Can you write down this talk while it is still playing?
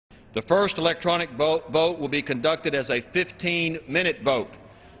The first electronic vote will be conducted as a 15-minute vote.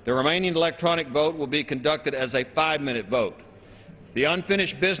 The remaining electronic vote will be conducted as a 5-minute vote. The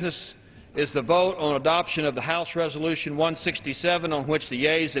unfinished business is the vote on adoption of the House Resolution 167, on which the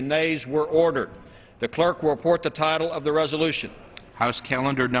yeas and nays were ordered. The clerk will report the title of the resolution. House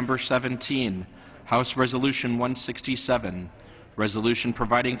Calendar Number 17, House Resolution 167, Resolution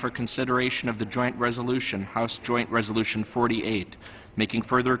providing for consideration of the joint resolution, House Joint Resolution 48, making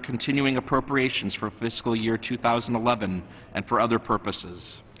further continuing appropriations for fiscal year 2011 and for other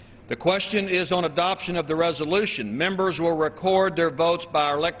purposes. The question is on adoption of the resolution. Members will record their votes by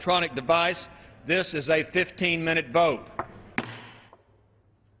our electronic device. This is a 15-minute vote.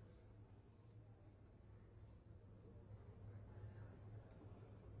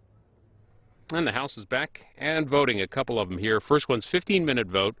 And the House is back and voting, a couple of them here. First one's 15-minute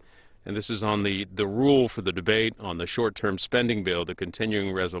vote, and this is on the rule for the debate on the short-term spending bill, the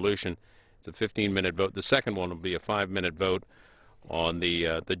continuing resolution. It's a 15-minute vote. The second one will be a 5-minute vote on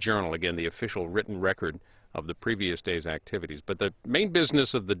the journal, again, the official written record of the previous day's activities. But the main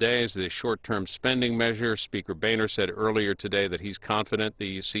business of the day is the short-term spending measure. Speaker Boehner said earlier today that he's confident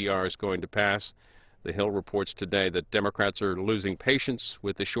the CR is going to pass. The Hill reports today that Democrats are losing patience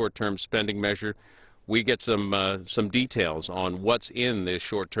with the short-term spending measure. We get some details on what's in this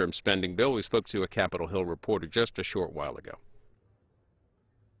short-term spending bill. We spoke to a Capitol Hill reporter just a short while ago.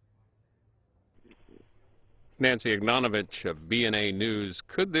 Nancy Ignanovich of BNA News,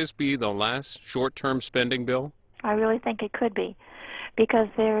 could this be the last short-term spending bill? I really think it could be, because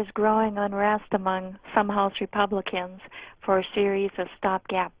there is growing unrest among some House Republicans for a series of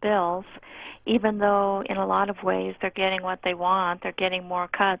stopgap bills, even though in a lot of ways they're getting what they want. They're getting more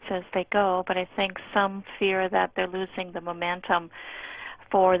cuts as they go, but I think some fear that they're losing the momentum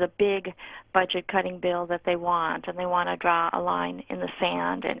for the big budget-cutting bill that they want, and they want to draw a line in the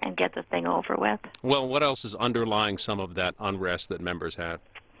sand and get the thing over with. Well, what else is underlying some of that unrest that members have?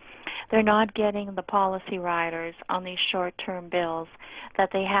 They're not getting the policy riders on these short-term bills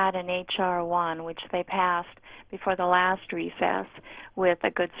that they had in H.R. 1, which they passed before the last recess with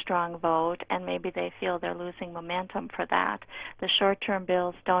a good, strong vote, and maybe they feel they're losing momentum for that. The short-term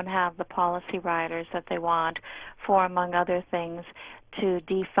bills don't have the policy riders that they want for, among other things, to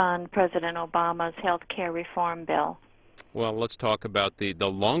defund President Obama's health care reform bill. Well, let's talk about the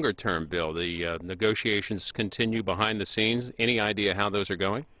longer-term bill. The negotiations continue behind the scenes. Any idea how those are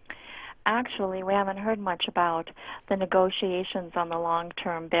going? Actually, we haven't heard much about the negotiations on the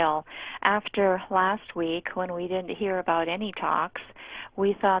long-term bill. After last week, when we didn't hear about any talks,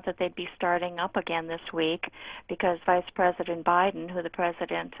 we thought that they'd be starting up again this week because Vice President Biden, who the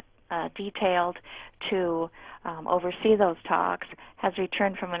President detailed to oversee those talks, has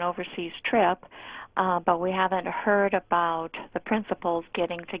returned from an overseas trip, but we haven't heard about the principals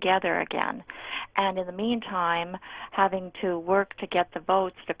getting together again. And in the meantime, having to work to get the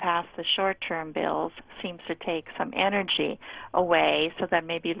votes to pass the short-term bills seems to take some energy away, so that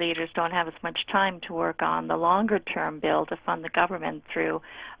maybe leaders don't have as much time to work on the longer-term bill to fund the government through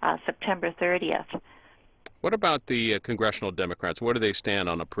September 30th. What about the congressional Democrats? Where do they stand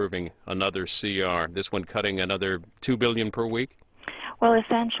on approving another CR, this one cutting another $2 billion per week? Well,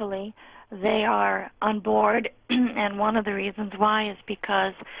 essentially, they are on board, and one of the reasons why is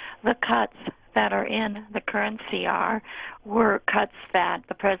because the cuts that are in the current CR were cuts that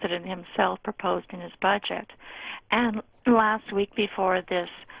the President himself proposed in his budget. And last week, before this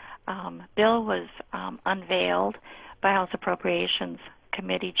bill was unveiled by House Appropriations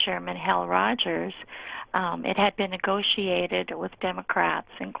Committee Chairman Hal Rogers, it had been negotiated with Democrats,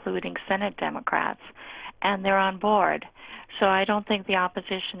 including Senate Democrats, and they're on board. So I don't think the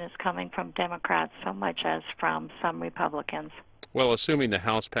opposition is coming from Democrats so much as from some Republicans. Well, assuming the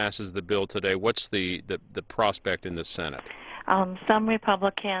House passes the bill today, what's the prospect in the Senate? Some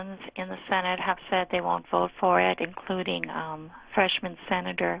Republicans in the Senate have said they won't vote for it, including freshman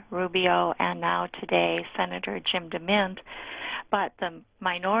Senator Rubio and now today Senator Jim DeMint. But the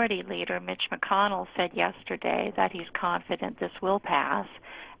minority leader, Mitch McConnell, said yesterday that he's confident this will pass,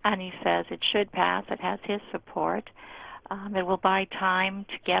 and he says it should pass. It has his support. It will buy time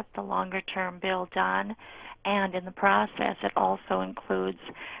to get the longer-term bill done, and in the process it also includes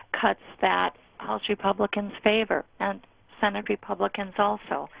cuts that House Republicans favor, and Senate Republicans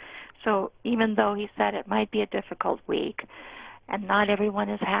also. So even though he said it might be a difficult week, and not everyone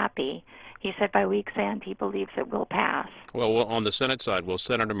is happy, he said by week's end he believes it will pass. Well, on the Senate side, will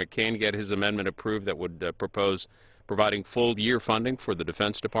Senator McCain get his amendment approved that would propose providing full-year funding for the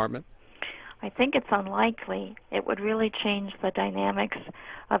Defense Department? I think it's unlikely. It would really change the dynamics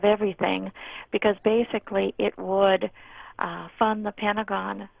of everything, because basically it would fund the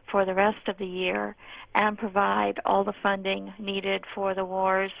Pentagon for the rest of the year and provide all the funding needed for the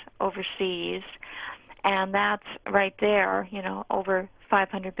wars overseas. And that's right there, you know, over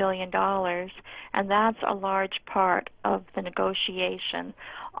 $500 billion. And that's a large part of the negotiation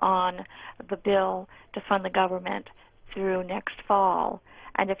on the bill to fund the government through next fall.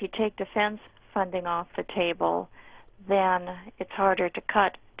 And if you take defense funding off the table, then it's harder to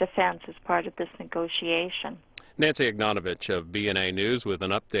cut defense as part of this negotiation. Nancy Ignatovich of BNA News with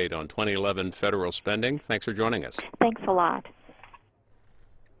an update on 2011 federal spending. Thanks for joining us. Thanks a lot.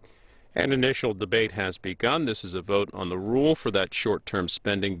 An initial debate has begun. This is a vote on the rule for that short-term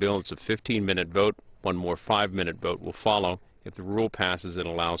spending bill. It's a 15-minute vote. One more 5-minute vote will follow. If the rule passes, it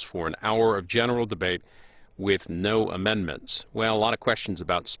allows for an hour of general debate with no amendments. Well, a lot of questions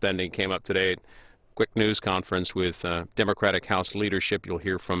about spending came up today at a quick news conference with Democratic House leadership. You'll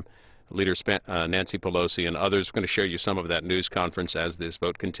hear from Leader Nancy Pelosi and others. We're going to show you some of that news conference as this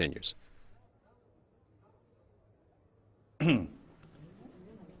vote continues.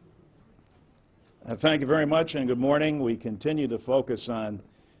 Thank you very much, and good morning. We continue to focus on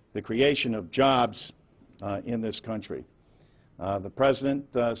the creation of jobs in this country. The President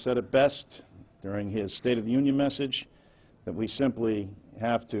said it best during his State of the Union message that we simply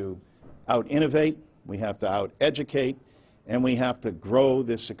have to out-innovate, we have to out-educate, and we have to grow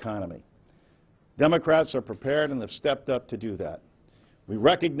this economy. Democrats are prepared and have stepped up to do that. We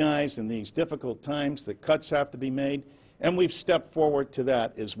recognize in these difficult times that cuts have to be made, and we've stepped forward to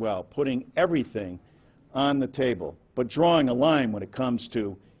that as well, putting everything on the table, but drawing a line when it comes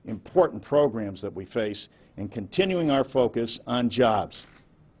to important programs that we face and continuing our focus on jobs.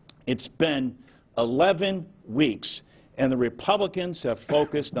 It's been 11 weeks, and the Republicans have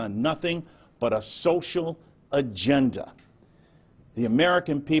focused on nothing but a social agenda. The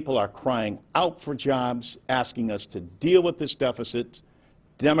American people are crying out for jobs, asking us to deal with this deficit.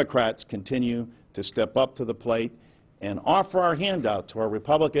 Democrats continue to step up to the plate and offer our handout to our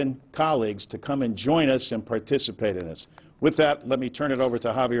Republican colleagues to come and join us and participate in this. With that, let me turn it over to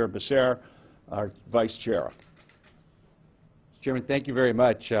Javier Becerra, our Vice Chair. Mr. Chairman, thank you very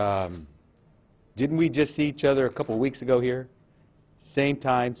much. Didn't we just see each other a couple weeks ago here? Same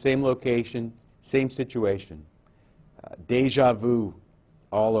time, same location, same situation. Deja vu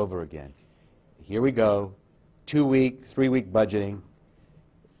all over again. Here we go, 2-week, 3-week budgeting.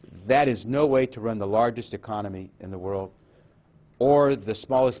 That is no way to run the largest economy in the world or the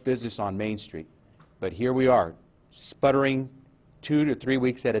smallest business on Main Street. But here we are, sputtering 2 to 3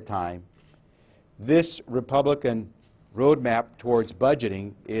 weeks at a time. This Republican roadmap towards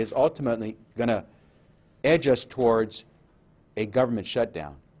budgeting is ultimately going to edge us towards a government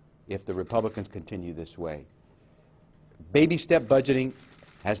shutdown if the Republicans continue this way. Baby step budgeting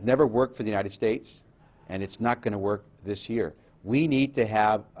has never worked for the United States, and it's not going to work this year. We need to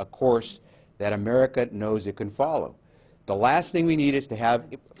have a course that America knows it can follow. The last thing we need is to have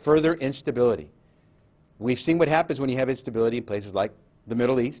further instability. We've seen what happens when you have instability in places like the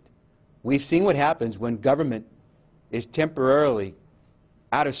Middle East. We've seen what happens when government is temporarily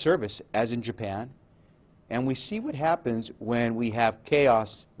out of service, as in Japan. And we see what happens when we have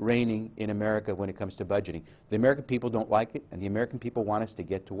chaos reigning in America when it comes to budgeting. The American people don't like it, and the American people want us to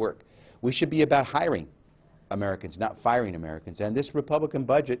get to work. We should be about hiring Americans, not firing Americans. And this Republican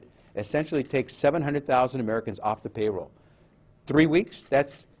budget essentially takes 700,000 Americans off the payroll. 3 weeks,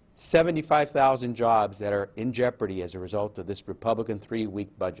 that's 75,000 jobs that are in jeopardy as a result of this Republican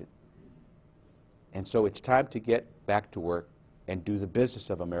 3-week budget. And so it's time to get back to work and do the business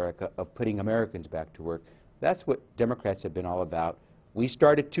of America, of putting Americans back to work. That's what Democrats have been all about. We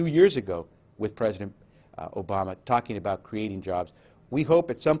started 2 years ago with President Obama talking about creating jobs. We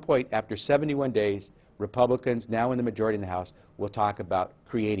hope at some point after 71 days, Republicans, now in the majority in the House, will talk about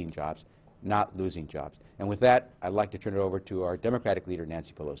creating jobs, not losing jobs. And with that, I'd like to turn it over to our Democratic leader,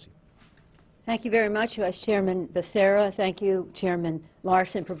 Nancy Pelosi. Thank you very much, Vice Chairman Becerra. Thank you, Chairman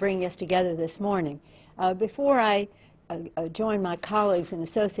Larson, for bringing us together this morning. Before I join my colleagues in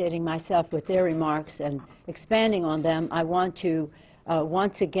associating myself with their remarks and expanding on them, I want to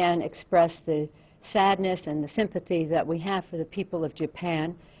once again express the sadness and the sympathy that we have for the people of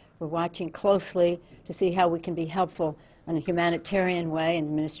Japan. We're watching closely to see how we can be helpful in a humanitarian way, and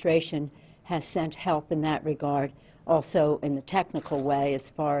the administration has sent help in that regard. Also in the technical way, as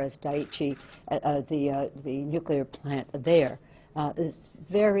far as Daiichi, the nuclear plant there. Is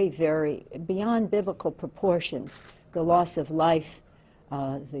very, very beyond biblical proportions. The loss of life,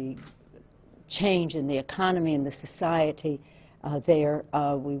 the change in the economy and the society there.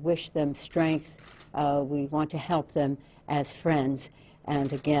 We wish them strength. We want to help them as friends.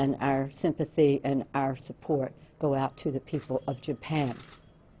 And again, our sympathy and our support go out to the people of Japan.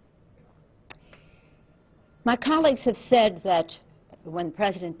 My colleagues have said that when the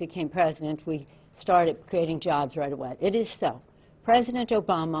President became President, we started creating jobs right away. It is so. President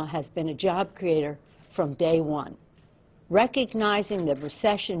Obama has been a job creator from day one, recognizing the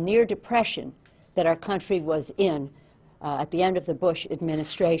recession, near depression, that our country was in at the end of the Bush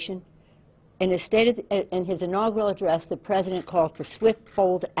administration. In his inaugural address, the President called for swift,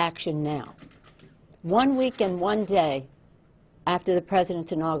 bold action now. 1 week and 1 day after the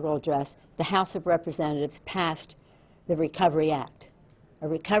President's inaugural address, the House of Representatives passed the Recovery Act, a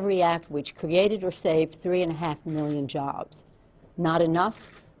Recovery Act which created or saved 3.5 million jobs. Not enough.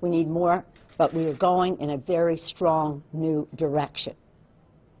 We need more, but we are going in a very strong new direction.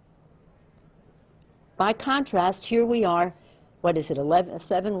 By contrast, here we are, what is it,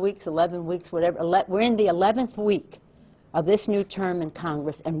 11 weeks, whatever. We're in the 11th week of this new term in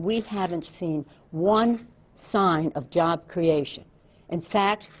Congress, and we haven't seen one sign of job creation. In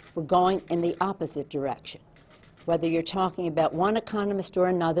fact, we're going in the opposite direction. Whether you're talking about one economist or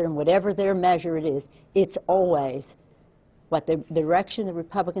another, and whatever their measure it is, it's always what the direction the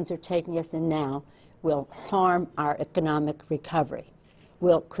Republicans are taking us in now will harm our economic recovery.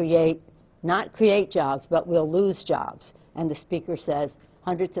 We'll not create jobs, but we'll lose jobs. And the Speaker says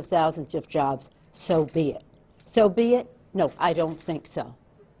hundreds of thousands of jobs, so be it. So be it? No, I don't think so.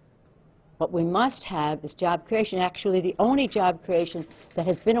 What we must have is job creation. Actually, the only job creation that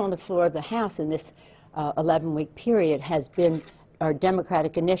has been on the floor of the House in this 11-week period has been our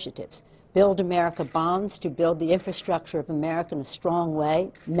Democratic initiatives. Build America bonds to build the infrastructure of America in a strong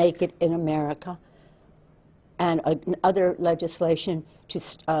way, make it in America, and other legislation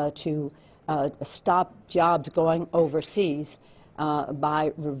to stop jobs going overseas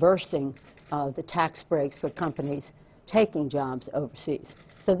by reversing the tax breaks for companies taking jobs overseas.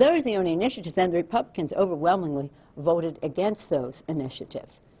 So those are the only initiatives, and the Republicans overwhelmingly voted against those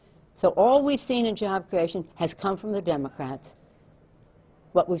initiatives. So all we've seen in job creation has come from the Democrats.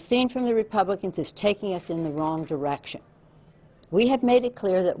 What we've seen from the Republicans is taking us in the wrong direction. We have made it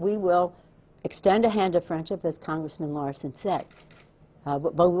clear that we will extend a hand of friendship, as Congressman Larson said,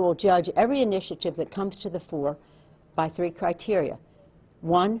 but we will judge every initiative that comes to the fore by 3 criteria.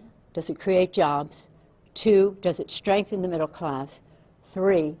 1, does it create jobs? 2, does it strengthen the middle class?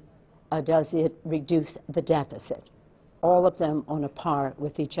 3, does it reduce the deficit? All of them on a par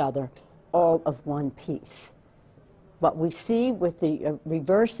with each other, all of one piece. What we see with the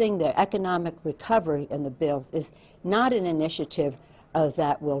reversing the economic recovery in the bill is not an initiative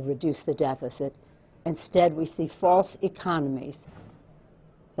that will reduce the deficit. Instead, we see false economies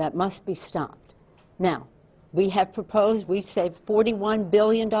that must be stopped. Now, we have proposed, we saved $41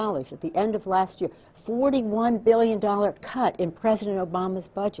 billion at the end of last year, $41 billion cut in President Obama's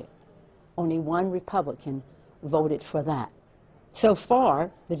budget. Only one Republican voted for that. So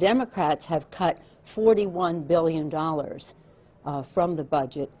far, the Democrats have cut $41 billion from the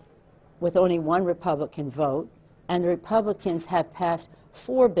budget with only one Republican vote, and the Republicans have passed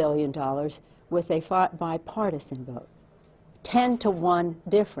 $4 billion with a bipartisan vote. 10-to-1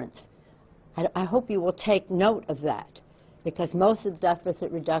 difference. I hope you will take note of that, because most of the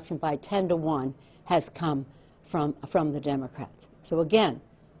deficit reduction by 10-to-1 has come from the Democrats. So again,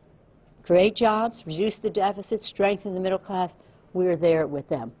 create jobs, reduce the deficit, strengthen the middle class. We're there with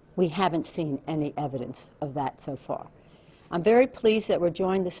them. We haven't seen any evidence of that so far. I'm very pleased that we're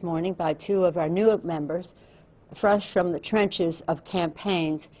joined this morning by 2 of our new members, fresh from the trenches of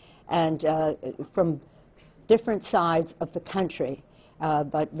campaigns and from different sides of the country,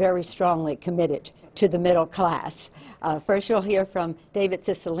 but very strongly committed to the middle class. First, you'll hear from David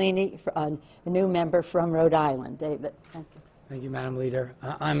Cicilline, a new member from Rhode Island. David. Thank you. Thank you, Madam Leader.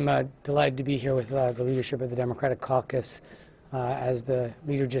 I'm delighted to be here with the leadership of the Democratic Caucus. As the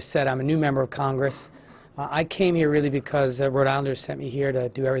leader just said, I'm a new member of Congress. I came here really because Rhode Islanders sent me here to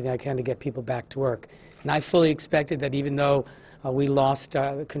do everything I can to get people back to work. And I fully expected that even though we lost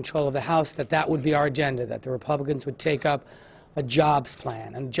control of the House, that would be our agenda, that the Republicans would take up a jobs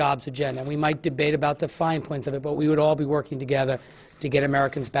plan and jobs agenda. And we might debate about the fine points of it, but we would all be working together to get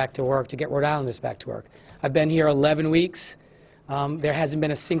Americans back to work, to get Rhode Islanders back to work. I've been here 11 weeks. There hasn't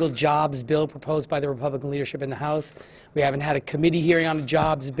been a single jobs bill proposed by the Republican leadership in the House. We haven't had a committee hearing on a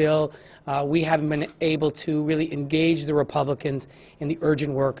jobs bill. We haven't been able to really engage the Republicans in the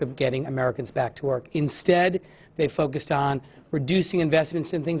urgent work of getting Americans back to work. Instead, they focused on reducing investments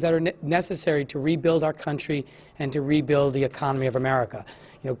in things that are necessary to rebuild our country and to rebuild the economy of America.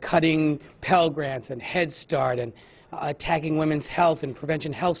 You know, cutting Pell Grants and Head Start and attacking women's health and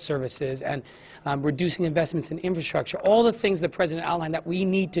prevention health services and reducing investments in infrastructure, all the things the President outlined that we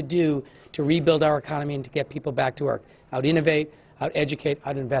need to do to rebuild our economy and to get people back to work. Out-innovate, out-educate,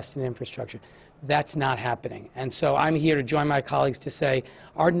 out-invest in infrastructure. That's not happening. And so I'm here to join my colleagues to say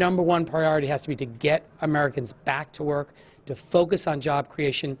our #1 priority has to be to get Americans back to work, to focus on job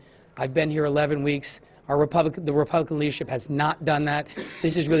creation. I've been here 11 weeks. The Republican leadership has not done that.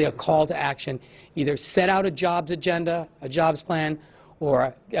 This is really a call to action. Either set out a jobs agenda, a jobs plan,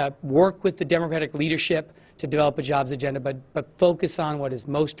 or work with the Democratic leadership to develop a jobs agenda, but focus on what is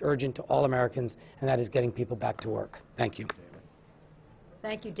most urgent to all Americans, and that is getting people back to work. Thank you.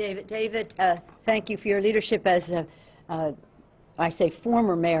 Thank you, David. David, thank you for your leadership as I say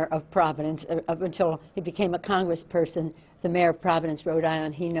former mayor of Providence. Up until he became a congressperson, the mayor of Providence, Rhode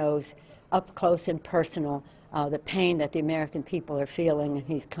Island, he knows up close and personal the pain that the American people are feeling, and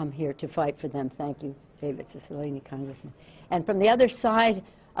he's come here to fight for them. Thank you, David Cicilline, Congressman. And from the other side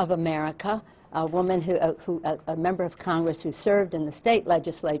of America, a woman a member of Congress who served in the state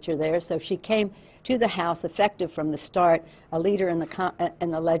legislature there, so she came to the House effective from the start, a leader in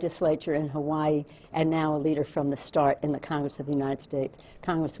the legislature in Hawaii, and now a leader from the start in the Congress of the United States,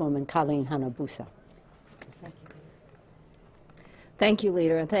 Congresswoman Colleen Hanabusa. Thank you,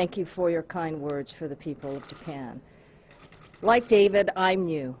 Leader, and thank you for your kind words for the people of Japan. Like David, I'm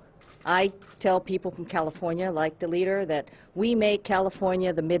new. I tell people from California, like the Leader, that we make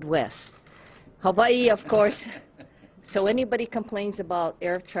California the Midwest. Hawaii, of course, so anybody complains about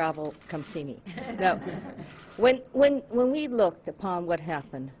air travel, come see me. No. When we looked upon what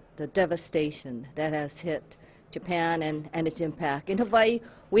happened, the devastation that has hit Japan and its impact, in Hawaii,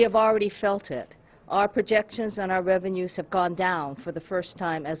 we have already felt it. Our projections and our revenues have gone down for the first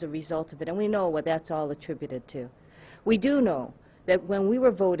time as a result of it, and we know what that's all attributed to. We do know that when we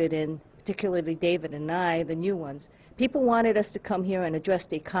were voted in, particularly David and I, the new ones, people wanted us to come here and address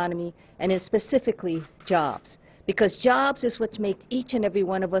the economy, and specifically jobs. Because jobs is what makes each and every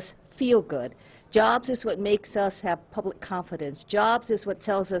one of us feel good. Jobs is what makes us have public confidence. Jobs is what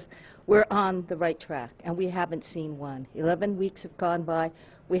tells us we're on the right track, and we haven't seen one. 11 weeks have gone by.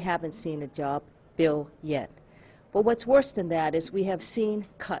 We haven't seen a job bill yet. But what's worse than that is we have seen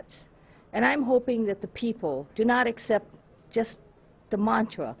cuts. And I'm hoping that the people do not accept just the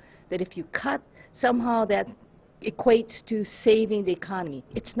mantra that if you cut, somehow that equates to saving the economy.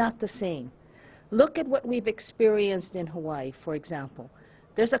 It's not the same. Look at what we've experienced in Hawaii, for example.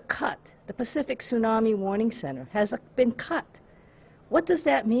 There's a cut. The Pacific Tsunami Warning Center has been cut. What does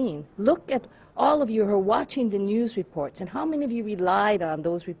that mean? Look at all of you who are watching the news reports, and how many of you relied on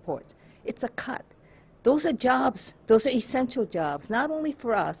those reports. It's a cut. Those are jobs. Those are essential jobs, not only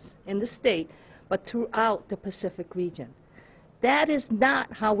for us in the state, but throughout the Pacific region. That is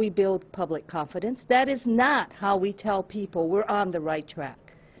not how we build public confidence. That is not how we tell people we're on the right track.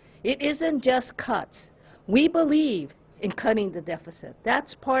 It isn't just cuts. We believe in cutting the deficit.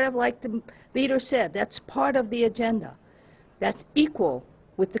 That's part of, like the Leader said, that's part of the agenda. That's equal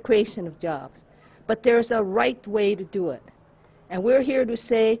with the creation of jobs. But there's a right way to do it. And we're here to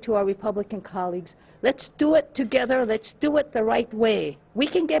say to our Republican colleagues, let's do it together. Let's do it the right way. We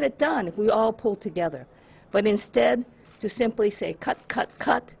can get it done if we all pull together. But instead, to simply say cut, cut,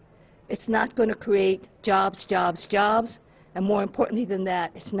 cut, it's not going to create jobs, jobs, jobs. And more importantly than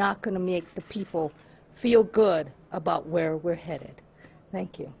that, it's not going to make the people feel good about where we're headed.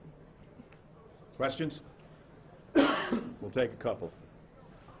 Thank you. Questions? We'll take a couple.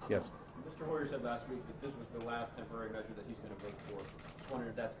 Yes. Mr. Hoyer said last week that this was the last temporary measure that he's going to vote for. Just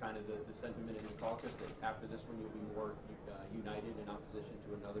wondering if that's kind of the sentiment in the caucus, that after this one you'll be more united in opposition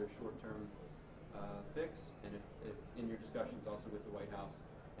to another short-term fix, and if in your discussions also with the White House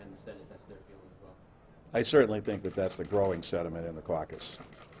and the Senate, that's their feeling as well. I certainly think that that's the growing sentiment in the caucus.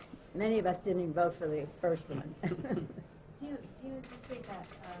 Many of us didn't even vote for the first one. Do you anticipate that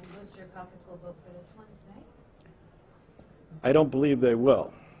most of your caucus will vote for this one today? I don't believe they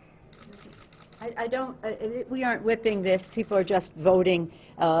will. I don't. We aren't whipping this. People are just voting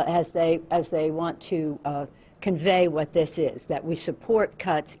as they want to convey what this is. That we support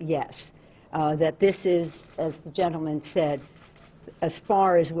cuts, yes. That this is, as the gentleman said, as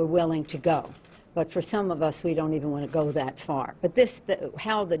far as we're willing to go. But for some of us, we don't even want to go that far. But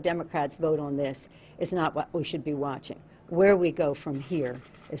how the Democrats vote on this is not what we should be watching. Where we go from here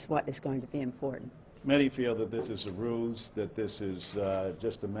is what is going to be important. Many feel that this is a ruse, that this is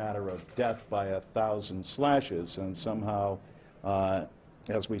just a matter of death by 1,000 slashes, and somehow,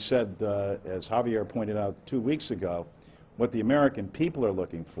 as we said, as Javier pointed out 2 weeks ago, what the American people are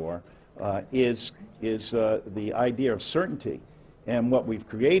looking for is the idea of certainty. And what we've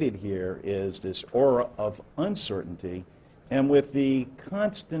created here is this aura of uncertainty, and with the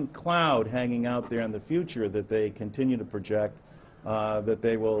constant cloud hanging out there in the future that they continue to project, that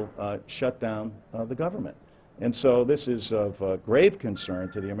they will shut down the government. And so this is of grave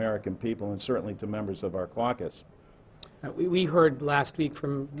concern to the American people and certainly to members of our caucus. We heard last week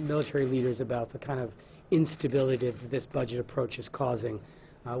from military leaders about the kind of instability that this budget approach is causing.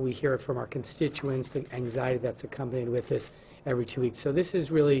 We hear it from our constituents, the anxiety that's accompanied with this every 2 weeks. So this is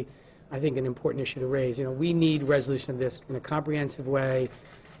really, I think, an important issue to raise. You know, we need resolution of this in a comprehensive way.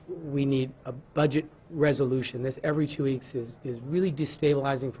 We need a budget resolution. This every 2 weeks is really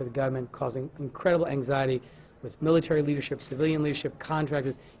destabilizing for the government, causing incredible anxiety with military leadership, civilian leadership,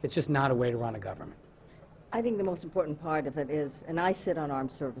 contractors. It's just not a way to run a government. I think the most important part of it is, and I sit on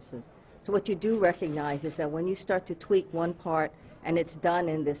armed services, so what you do recognize is that when you start to tweak one part and it's done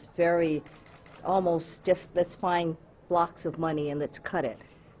in this very almost just let's find blocks of money and let's cut it,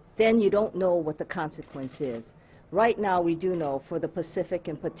 then you don't know what the consequence is. Right now we do know, for the Pacific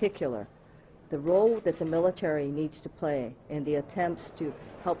in particular, the role that the military needs to play in the attempts to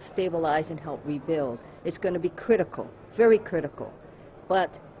help stabilize and help rebuild is going to be critical, very critical.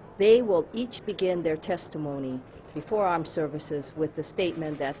 But they will each begin their testimony before armed services with the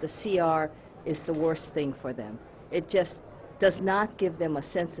statement that the CR is the worst thing for them. It just does not give them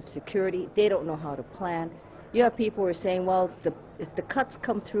a sense of security. They don't know how to plan. You have people who are saying, well, if the cuts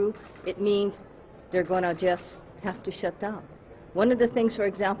come through, it means they're going to just have to shut down. One of the things, for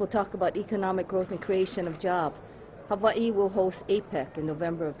example, talk about economic growth and creation of jobs. Hawaii will host APEC in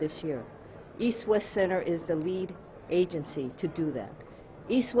November of this year. East-West Center is the lead agency to do that.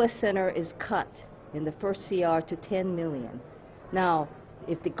 East-West Center is cut in the first CR to $10 million. Now,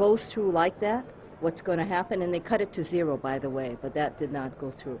 if it goes through like that, what's going to happen? And they cut it to zero, by the way, but that did not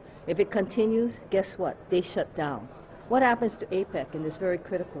go through. If it continues, guess what? They shut down. What happens to APEC in this very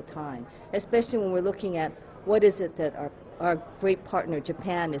critical time, especially when we're looking at what is it that our great partner,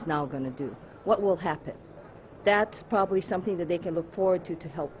 Japan, is now going to do? What will happen? That's probably something that they can look forward to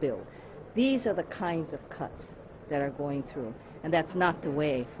help build. These are the kinds of cuts that are going through, and that's not the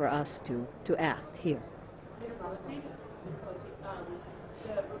way for us to act here. The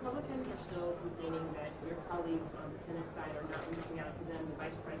Republicans are still complaining that your colleagues on the Senate side are not reaching out to them. The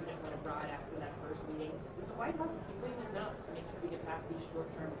Vice President went abroad after that first meeting. Is the White House doing enough to make sure we get past these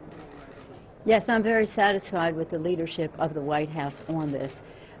short-term continuing resolutions? Yes, I'm very satisfied with the leadership of the White House on this.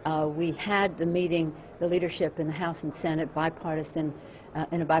 We had the meeting, the leadership in the House and Senate, bipartisan,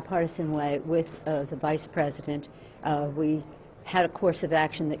 in a bipartisan way with the Vice President. We had a course of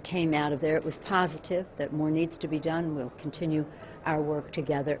action that came out of there. It was positive, that more needs to be done. We'll continue our work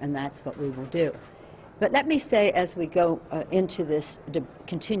together, and that's what we will do. But let me say, as we go into this,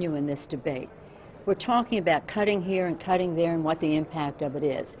 continue in this debate, we're talking about cutting here and cutting there and what the impact of it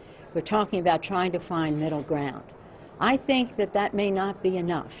is. We're talking about trying to find middle ground. I think that that may not be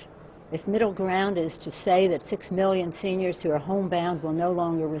enough. If middle ground is to say that 6 million seniors who are homebound will no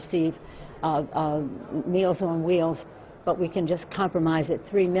longer receive Meals on Wheels, but we can just compromise at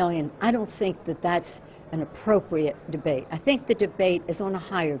 3 million, I don't think that that's an appropriate debate. I think the debate is on a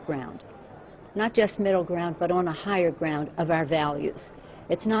higher ground, not just middle ground, but on a higher ground of our values.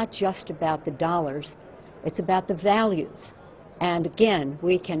 It's not just about the dollars, it's about the values. And again,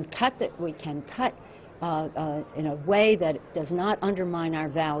 we can cut in a way that does not undermine our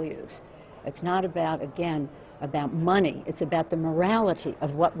values. It's not about, again, about money. It's about the morality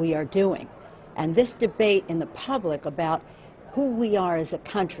of what we are doing. And this debate in the public about who we are as a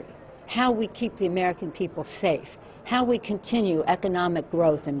country, how we keep the American people safe, how we continue economic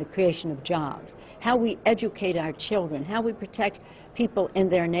growth and the creation of jobs, how we educate our children, how we protect people in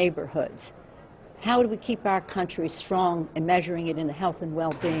their neighborhoods, how do we keep our country strong and measuring it in the health and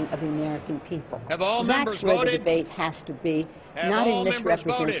well-being of the American people. Have all members That's where voted? the debate has to be, not in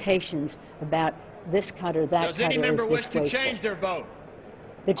misrepresentations about this cut or that Does cut any or member is wish this to wasteful. change their vote?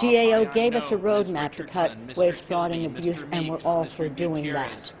 The GAO gave us a roadmap to cut waste, fraud, and abuse, and we're all for doing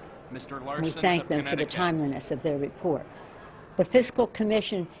that. And we thank them for the timeliness of their report. The Fiscal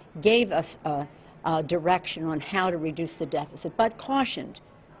Commission gave us a direction on how to reduce the deficit, but cautioned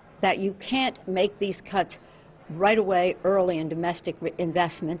that you can't make these cuts right away early in domestic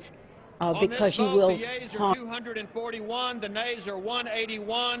investments because you will... On this vote, the yeas are 241, the nays are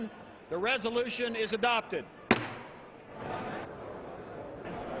 181. The resolution is adopted.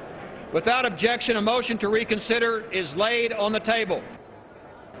 Without objection, a motion to reconsider is laid on the table.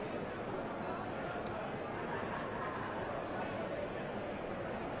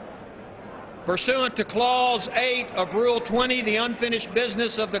 Pursuant to Clause 8 of Rule 20, the unfinished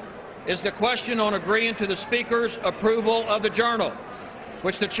business is the question on agreeing to the Speaker's approval of the Journal,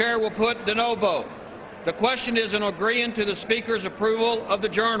 which the Chair will put de novo. The question is on agreeing to the Speaker's approval of the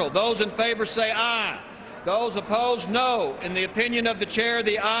Journal. Those in favor say aye. Those opposed, no. In the opinion of the Chair,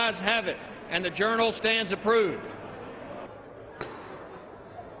 the ayes have it. and the Journal stands approved.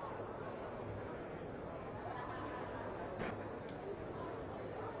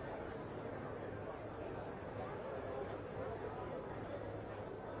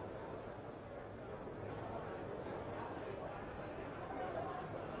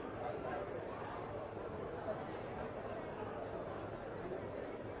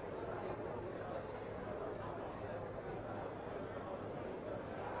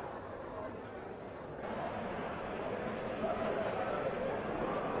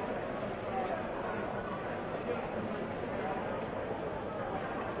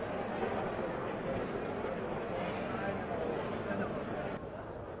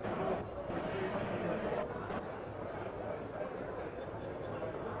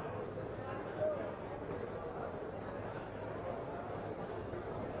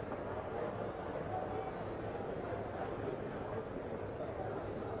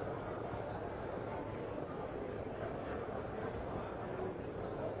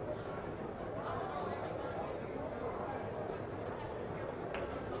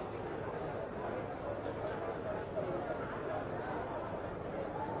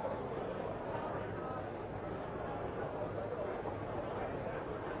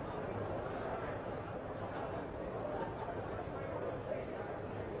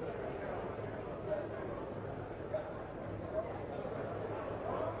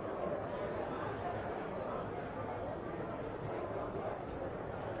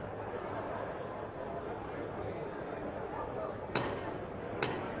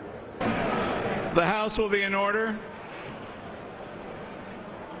 The House will be in order.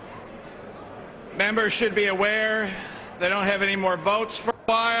 Members should be aware they don't have any more votes for a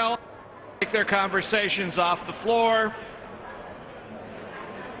while. Take their conversations off the floor.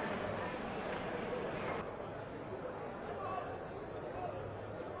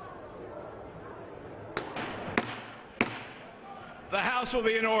 The House will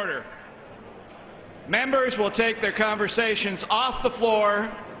be in order. Members will take their conversations off the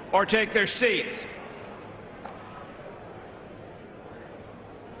floor or take their seats.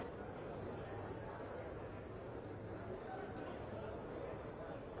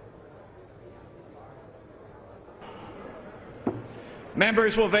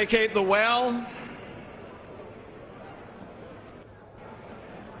 Members will vacate the well.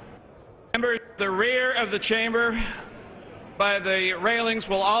 Members at the rear of the chamber by the railings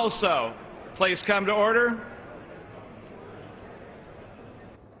will also please come to order.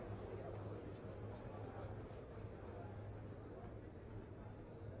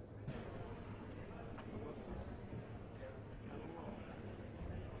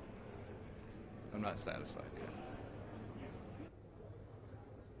 I'm not satisfied yet.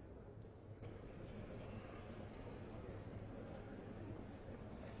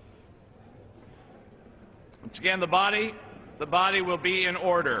 Once again, the body will be in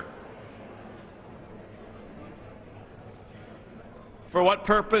order. For what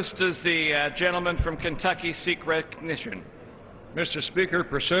purpose does the gentleman from Kentucky seek recognition? Mr. Speaker,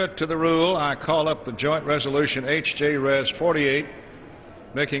 pursuant to the rule, I call up the joint resolution H.J. Res. 48,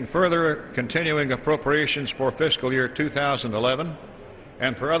 making further continuing appropriations for fiscal year 2011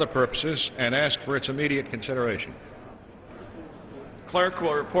 and for other purposes, and ask for its immediate consideration. Clerk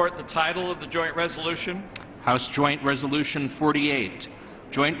will report the title of the joint resolution. House Joint Resolution 48,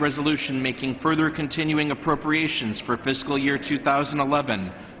 joint resolution making further continuing appropriations for fiscal year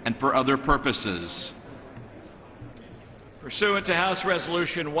 2011 and for other purposes. Pursuant to House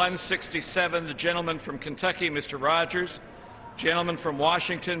Resolution 167, the gentleman from Kentucky, Mr. Rogers, gentleman from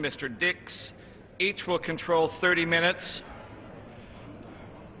Washington, Mr. Dix, each will control 30 minutes.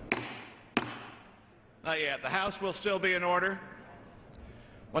 Not yet. The House will still be in order.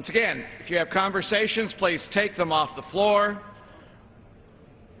 Once again, if you have conversations, please take them off the floor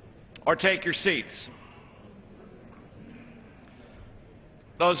or take your seats.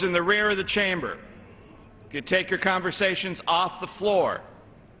 Those in the rear of the chamber, if you take your conversations off the floor.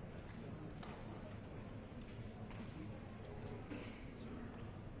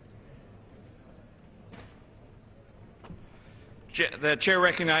 The chair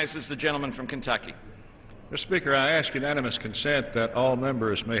recognizes the gentleman from Kentucky. Mr. Speaker, I ask unanimous consent that all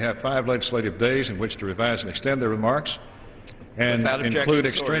members may have 5 legislative days in which to revise and extend their remarks and include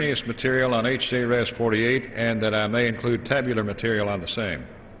extraneous material on H.J. Res. 48, and that I may include tabular material on the same.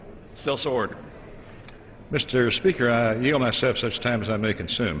 Still so ordered. Mr. Speaker, I yield myself such time as I may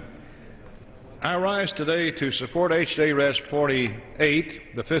consume. I rise today to support H.J. Res.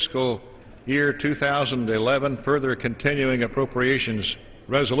 48, the fiscal year 2011 further continuing appropriations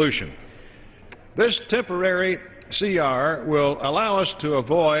resolution. This temporary CR will allow us to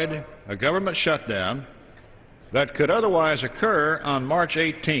avoid a government shutdown that could otherwise occur on March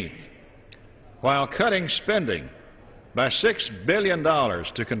 18th, while cutting spending by $6 billion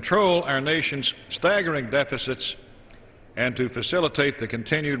to control our nation's staggering deficits and to facilitate the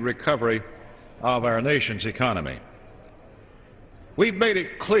continued recovery of our nation's economy. We've made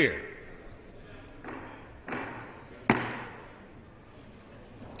it clear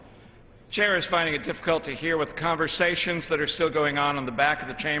Chair is finding it difficult to hear with conversations that are still going on in the back of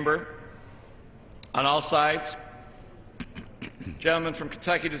the chamber on all sides. Gentleman from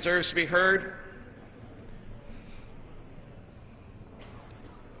Kentucky deserves to be heard.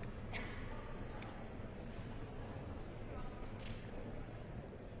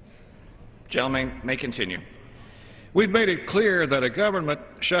 Gentleman may continue. We've made it clear that a government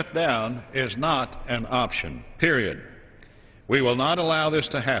shutdown is not an option, period. We will not allow this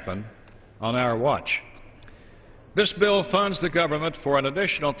to happen on our watch. This bill funds the government for an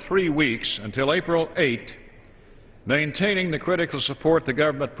additional 3 weeks until April 8, maintaining the critical support the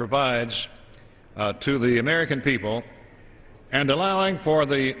government provides to the American people and allowing for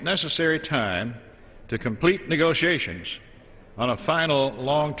the necessary time to complete negotiations on a final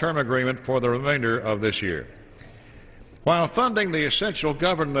long-term agreement for the remainder of this year. While funding the essential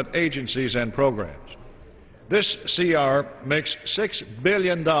government agencies and programs, this CR makes $6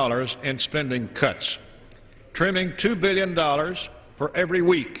 billion in spending cuts, trimming $2 billion for every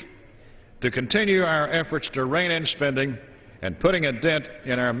week to continue our efforts to rein in spending and putting a dent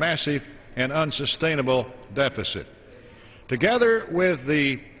in our massive and unsustainable deficit. Together with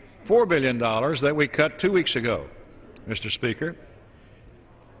the $4 billion that we cut 2 weeks ago, Mr. Speaker,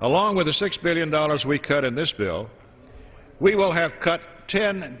 along with the $6 billion we cut in this bill, we will have cut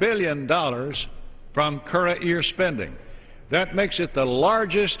 $10 billion from current year spending. That makes it the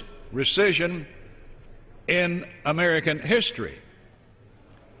largest rescission in American history.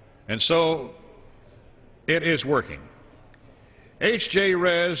 And so it is working. H.J.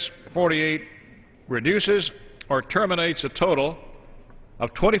 Res. 48 reduces or terminates a total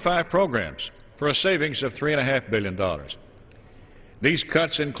of 25 programs for a savings of $3.5 billion. These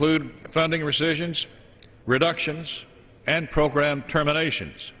cuts include funding rescissions, reductions, and program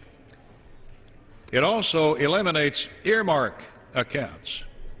terminations. It also eliminates earmark accounts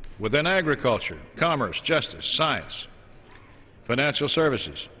within agriculture, commerce, justice, science, financial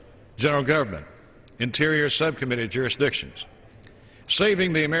services, general government, interior subcommittee jurisdictions,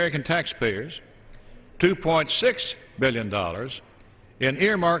 saving the American taxpayers $2.6 billion in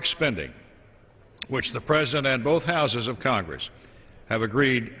earmark spending, which the President and both houses of Congress have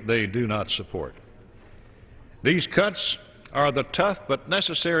agreed they do not support. These cuts are the tough but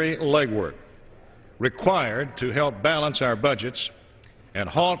necessary legwork required to help balance our budgets and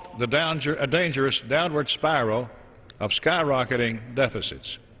halt the dangerous downward spiral of skyrocketing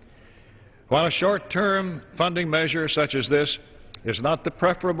deficits. While a short-term funding measure such as this is not the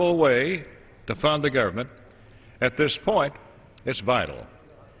preferable way to fund the government, at this point it's vital.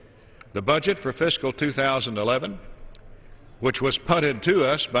 The budget for fiscal 2011, which was punted to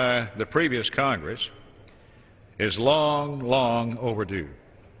us by the previous Congress, is long overdue.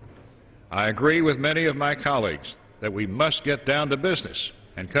 I agree with many of my colleagues that we must get down to business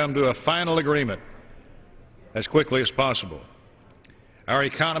and come to a final agreement as quickly as possible. Our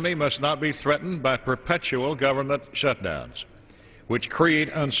economy must not be threatened by perpetual government shutdowns, which create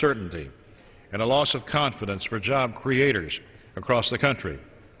uncertainty and a loss of confidence for job creators across the country.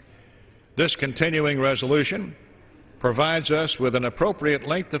 This continuing resolution provides us with an appropriate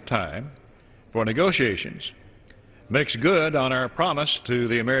length of time for negotiations, makes good on our promise to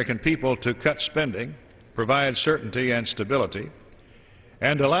the American people to cut spending, provide certainty and stability,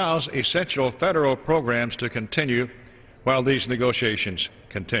 and allows essential federal programs to continue while these negotiations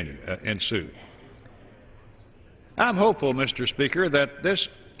ensue. I'm hopeful, Mr. Speaker, that this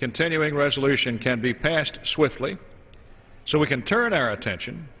continuing resolution can be passed swiftly so we can turn our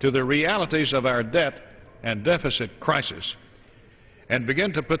attention to the realities of our debt and deficit crisis and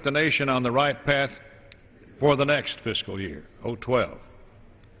begin to put the nation on the right path for the next fiscal year, 2012.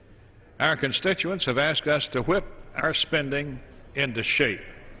 Our constituents have asked us to whip our spending into shape,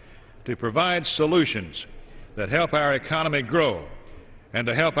 to provide solutions that help our economy grow and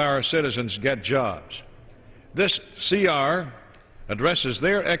to help our citizens get jobs. This CR addresses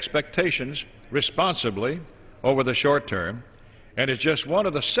their expectations responsibly over the short term and is just one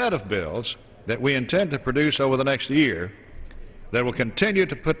of the set of bills that we intend to produce over the next year that will continue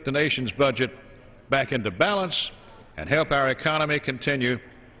to put the nation's budget back into balance and help our economy continue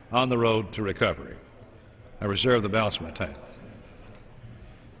on the road to recovery. I reserve the balance of my time.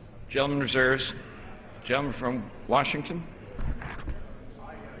 Gentleman reserves. Gentleman from Washington.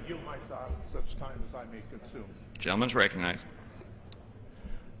 I yield myself time as I may consume. Gentleman's recognized.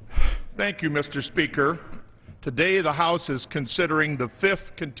 Thank you, Mr. Speaker. Today, the House is considering the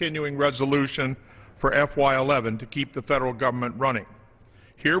 5th continuing resolution for FY11 to keep the federal government running.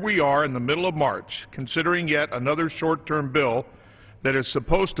 Here we are in the middle of March, considering yet another short-term bill that is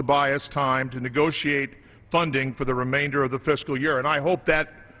supposed to buy us time to negotiate funding for the remainder of the fiscal year, and I hope that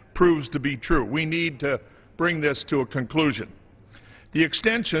proves to be true. We need to bring this to a conclusion. The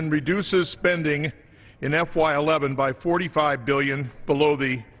extension reduces spending in FY11 by $45 billion below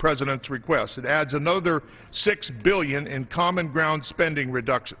the President's request. It adds another $6 billion in common ground spending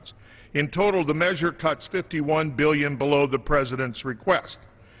reductions. In total, the measure cuts $51 billion below the President's request.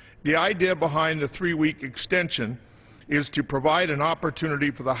 The idea behind the 3-week extension is to provide an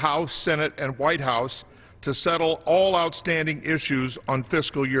opportunity for the House, Senate, and White House to settle all outstanding issues on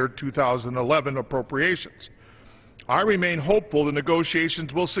fiscal year 2011 appropriations. I remain hopeful the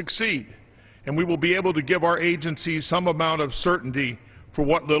negotiations will succeed, and we will be able to give our agencies some amount of certainty for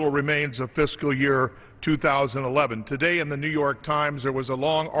what little remains of fiscal year 2011. Today in the New York Times, there was a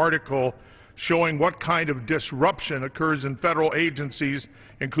long article showing what kind of disruption occurs in federal agencies,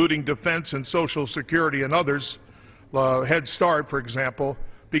 including Defense and Social Security and others, Head Start, for example,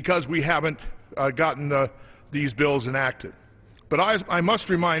 because we haven't gotten these bills enacted. But I must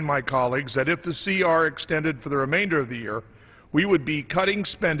remind my colleagues that if the CR extended for the remainder of the year, we would be cutting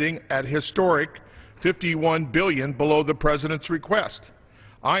spending at historic $51 billion below the President's request.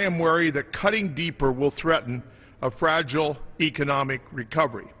 I am worried that cutting deeper will threaten a fragile economic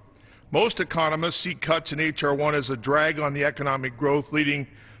recovery. Most economists see cuts in H.R. 1 as a drag on the economic growth, leading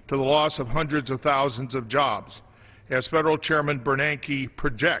to the loss of hundreds of thousands of jobs. As Federal Chairman Bernanke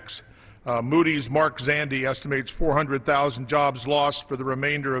projects, Moody's Mark Zandi estimates 400,000 jobs lost for the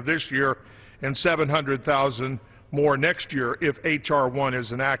remainder of this year and 700,000 more next year if H.R. 1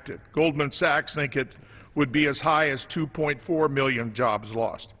 is enacted. Goldman Sachs think it would be as high as 2.4 million jobs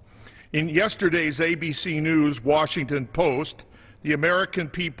lost. In yesterday's ABC News Washington Post, the American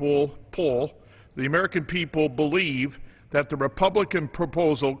People poll, the American people believe that the Republican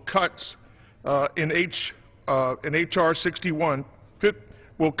proposal cuts in H.R. 61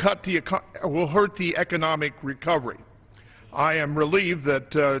 will hurt the economic recovery. I am relieved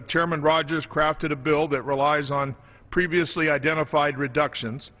that Chairman Rogers crafted a bill that relies on previously identified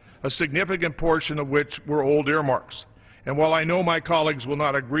reductions, a significant portion of which were old earmarks. And while I know my colleagues will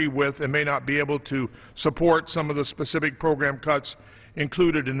not agree with and may not be able to support some of the specific program cuts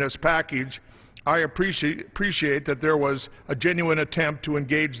included in this package, I appreciate that there was a genuine attempt to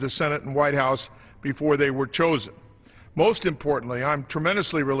engage the Senate and White House before they were chosen. Most importantly, I'm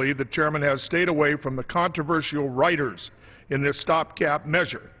tremendously relieved the Chairman has stayed away from the controversial writers in this stopgap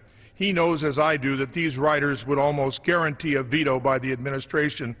measure. He knows, as I do, that these writers would almost guarantee a veto by the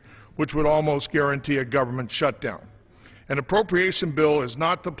administration, which would almost guarantee a government shutdown. An appropriation bill is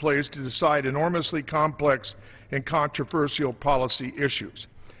not the place to decide enormously complex and controversial policy issues.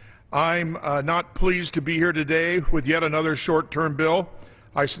 I'm not pleased to be here today with yet another short-term bill.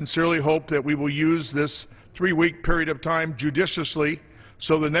 I sincerely hope that we will use this 3-week period of time judiciously,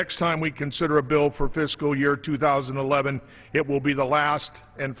 so the next time we consider a bill for fiscal year 2011, it will be the last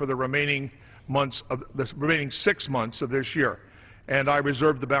and for the remaining 6 months of this year. And I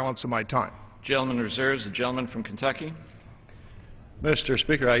reserve the balance of my time. Gentleman reserves. The gentleman from Kentucky. Mr.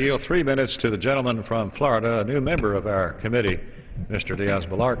 Speaker, I yield 3 minutes to the gentleman from Florida, a new member of our committee, Mr.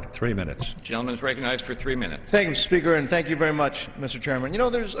 Diaz-Balart. 3 minutes. Gentleman is recognized for 3 minutes. Thank you, Mr. Speaker, and thank you very much, Mr. Chairman. You know,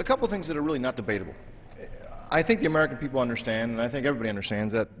 there's a couple things that are really not debatable. I think the American people understand, and I think everybody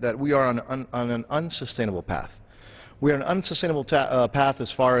understands, that we are on an unsustainable path. We are on an unsustainable path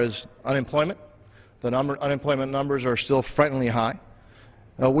as far as unemployment. The unemployment numbers are still frighteningly high.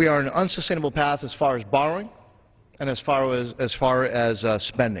 We are on an unsustainable path as far as borrowing and as far as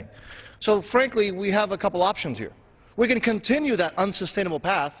spending. So, frankly, we have a couple options here. We can continue that unsustainable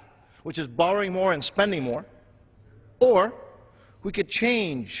path, which is borrowing more and spending more, or we could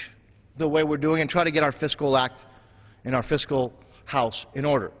change the way we're doing and try to get our fiscal act and our fiscal house in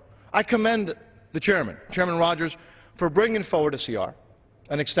order. I commend the Chairman, Chairman Rogers, for bringing forward a CR,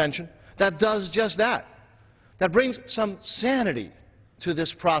 an extension, that does just that, that brings some sanity to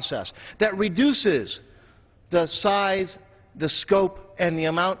this process, that reduces the size, the scope, and the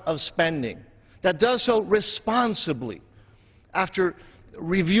amount of spending, that does so responsibly after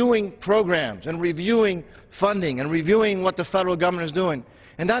reviewing programs and reviewing funding and reviewing what the federal government is doing.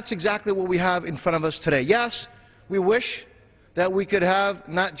 And that's exactly what we have in front of us today. Yes, we wish that we could have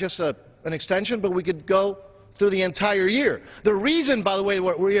not just an extension, but we could go through the entire year. The reason, by the way,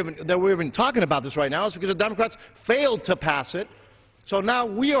 that we're even talking about this right now is because the Democrats failed to pass it So now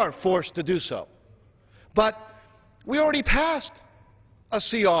we are forced to do so. But we already passed a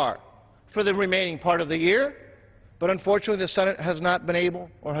CR for the remaining part of the year, but unfortunately the Senate has not been able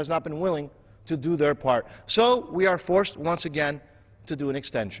or has not been willing to do their part. So we are forced once again to do an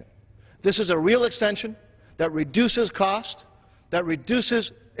extension. This is a real extension that reduces cost, that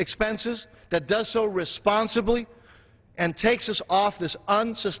reduces expenses, that does so responsibly, and takes us off this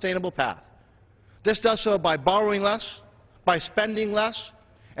unsustainable path. This does so by borrowing less, by spending less,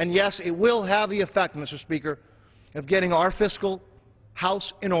 and yes, it will have the effect, Mr. Speaker, of getting our fiscal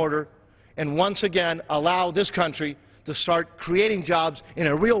house in order and once again allow this country to start creating jobs in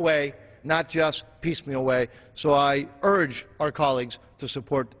a real way, not just piecemeal way. So I urge our colleagues to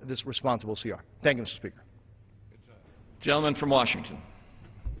support this responsible CR. Thank you, Mr. Speaker. Gentleman from Washington.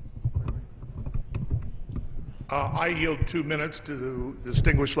 I yield 2 minutes to the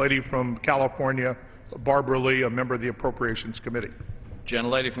distinguished lady from California, Barbara Lee, a member of the Appropriations Committee.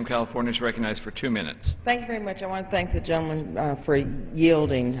 Gentlelady from California is recognized for 2 minutes. Thank you very much. I want to thank the gentleman for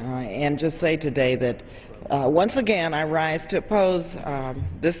yielding and just say today that once again I rise to oppose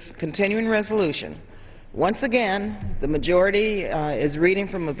this continuing resolution. Once again, the majority is reading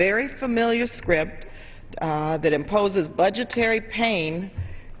from a very familiar script that imposes budgetary pain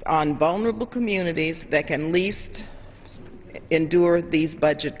on vulnerable communities that can least endure these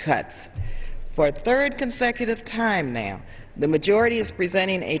budget cuts. For a third consecutive time now, the majority is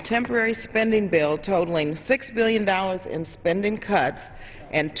presenting a temporary spending bill totaling $6 billion in spending cuts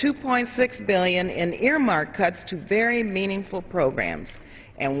and $2.6 billion in earmark cuts to very meaningful programs.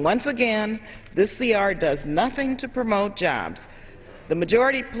 And once again, this CR does nothing to promote jobs. The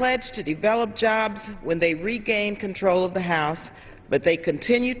majority pledged to develop jobs when they regain control of the House, but they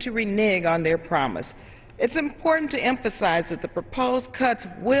continue to renege on their promise. It's important to emphasize that the proposed cuts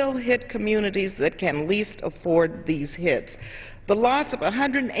will hit communities that can least afford these hits. The loss of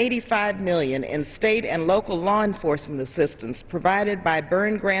 $185 million in state and local law enforcement assistance provided by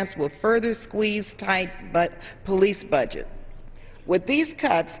burn grants will further squeeze tight police budget. With these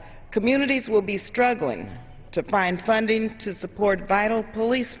cuts, communities will be struggling to find funding to support vital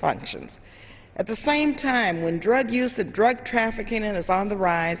police functions. At the same time, when drug use and drug trafficking is on the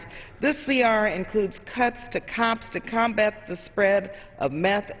rise, this CR includes cuts to cops to combat the spread of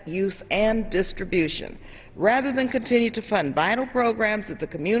meth use and distribution. Rather than continue to fund vital programs at the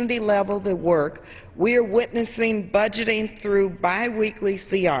community level that work, we are witnessing budgeting through biweekly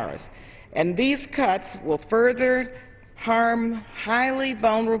CRs. And these cuts will further harm highly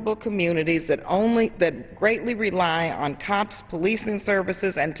vulnerable communities that greatly rely on cops, policing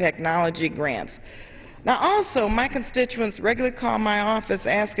services, and technology grants. Now also, my constituents regularly call my office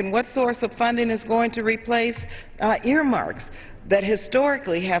asking what source of funding is going to replace earmarks that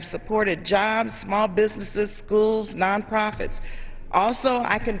historically have supported jobs, small businesses, schools, nonprofits. Also,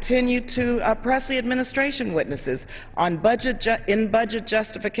 I continue to press the administration witnesses on budget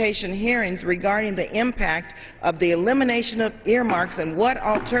justification hearings regarding the impact of the elimination of earmarks and what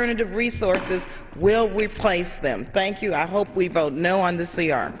alternative resources will replace them. Thank you. I hope we vote no on the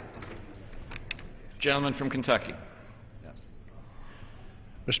CR. Gentleman from Kentucky.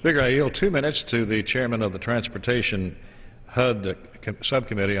 Mr. Speaker, I yield 2 minutes to the chairman of the Transportation HUD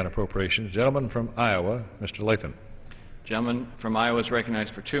Subcommittee on Appropriations, gentleman from Iowa, Mr. Latham. Gentleman from Iowa is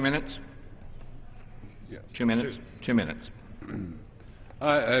recognized for 2 minutes. Yes. 2 minutes. 2 minutes.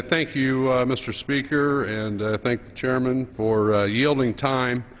 I thank you, Mr. Speaker, and thank the chairman for yielding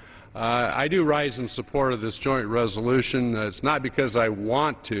time. I do rise in support of this joint resolution. It's not because I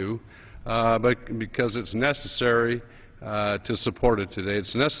want to, but because it's necessary to support it today.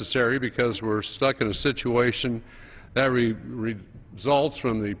 It's necessary because we're stuck in a situation that results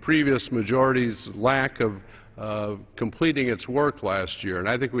from the previous majority's lack of completing its work last year. And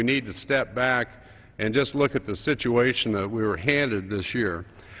I think we need to step back and just look at the situation that we were handed this year.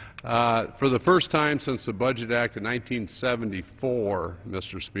 For the first time since the Budget Act of 1974,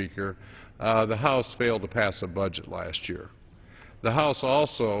 Mr. Speaker, the House failed to pass a budget last year. The House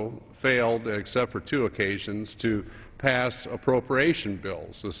also failed, except for 2 occasions, to pass appropriation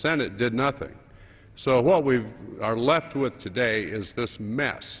bills. The Senate did nothing. So what we are left with today is this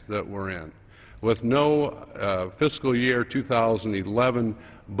mess that we're in, with no fiscal year 2011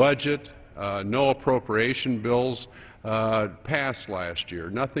 budget, no appropriation bills passed last year,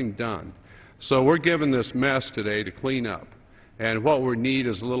 nothing done. So we're given this mess today to clean up, and what we need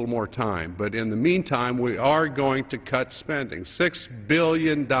is a little more time. But in the meantime, we are going to cut spending, $6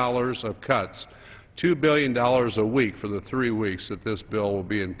 billion of cuts, $2 billion a week for the 3 weeks that this bill will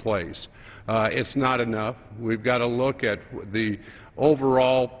be in place. It's not enough. We've got to look at the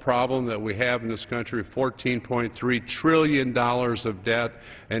overall problem that we have in this country, $14.3 trillion of debt,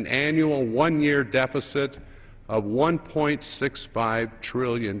 an annual one-year deficit of $1.65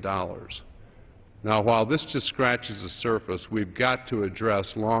 trillion. Now, while this just scratches the surface, we've got to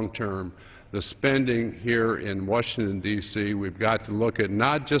address long-term the spending here in Washington, D.C. We've got to look at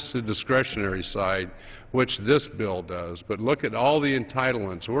not just the discretionary side, which this bill does, but look at all the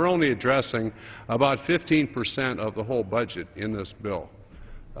entitlements. We're only addressing about 15% of the whole budget in this bill.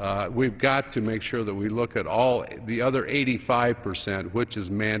 We've got to make sure that we look at all the other 85%, which is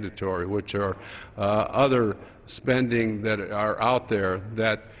mandatory, which are other spending that are out there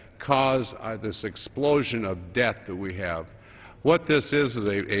that cause this explosion of debt that we have. What this is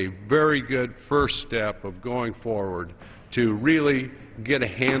a very good first step of going forward to really get a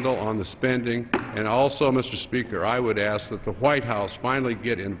handle on the spending. And also, Mr. Speaker, I would ask that the White House finally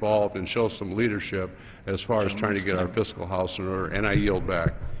get involved and show some leadership as far as trying to get our fiscal house in order. And I yield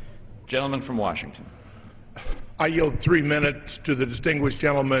back. Gentleman from Washington. I yield 3 minutes to the distinguished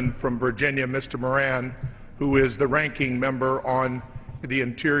gentleman from Virginia, Mr. Moran, who is the ranking member on the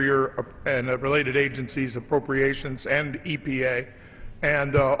Interior and related agencies, Appropriations, and EPA,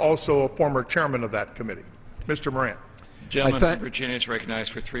 and also a former chairman of that committee. Mr. Moran. Gentleman from Virginia is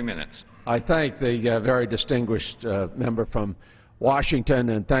recognized for 3 minutes. I thank the very distinguished member from Washington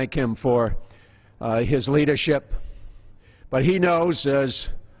and thank him for his leadership. But he knows as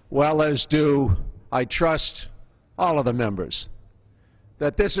well as do, I trust, all of the members,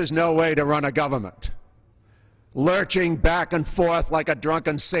 that this is no way to run a government. Lurching back and forth like a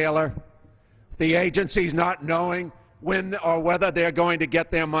drunken sailor, the agencies not knowing when or whether they're going to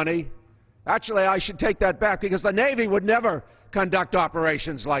get their money. Actually, I should take that back because the Navy would never conduct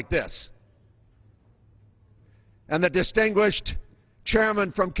operations like this. And the distinguished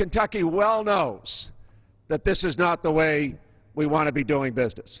chairman from Kentucky well knows that this is not the way we want to be doing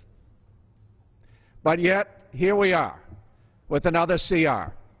business. But yet, here we are with another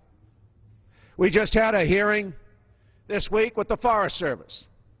CR. We just had a hearing this week with the Forest Service.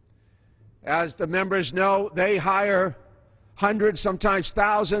 As the members know, they hire hundreds, sometimes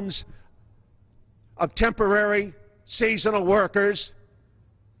thousands, of temporary seasonal workers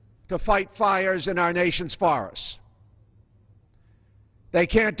to fight fires in our nation's forests. They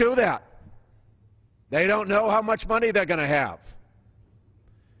can't do that. They don't know how much money they're going to have.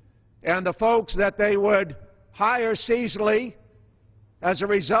 And the folks that they would hire seasonally, as a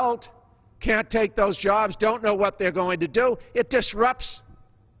result, can't take those jobs, don't know what they're going to do. It disrupts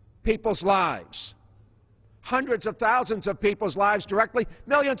people's lives. Hundreds of thousands of people's lives directly,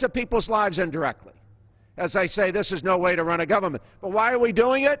 millions of people's lives indirectly. As I say, this is no way to run a government. But why are we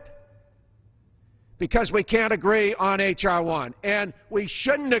doing it? Because we can't agree on H.R. 1, and we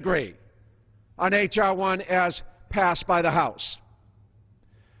shouldn't agree on H.R. 1 as passed by the House.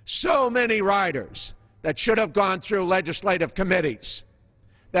 So many riders that should have gone through legislative committees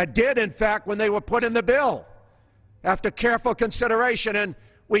that did, in fact, when they were put in the bill, after careful consideration, and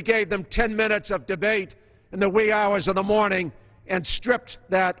we gave them 10 minutes of debate in the wee hours of the morning and stripped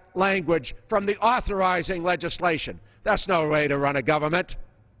that language from the authorizing legislation. That's no way to run a government.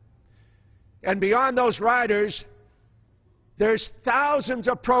 And beyond those riders, there's thousands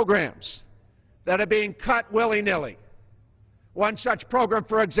of programs that are being cut willy-nilly. One such program,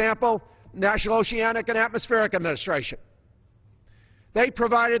 for example, National Oceanic and Atmospheric Administration. They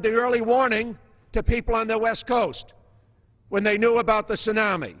provided the early warning to people on the West Coast when they knew about the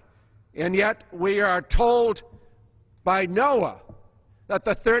tsunami. And yet we are told by NOAA that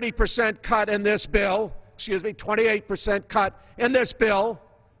the 30% cut in this bill, 28% cut in this bill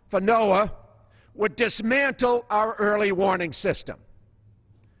for NOAA would dismantle our early warning system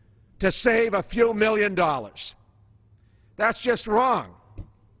to save a few $1 million. That's just wrong.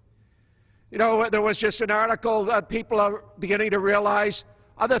 You know, there was just an article that people are beginning to realize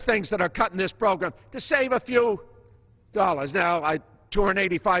other things that are cut in this program to save a few dollars. Now,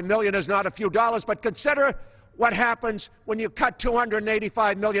 $285 million is not a few dollars, but consider what happens when you cut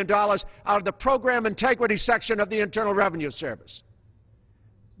 $285 million out of the program integrity section of the Internal Revenue Service.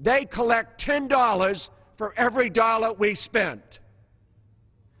 They collect $10 for every dollar we spend.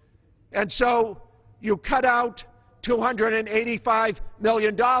 And so you cut out $285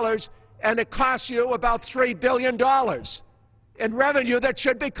 million, and it costs you about $3 billion in revenue that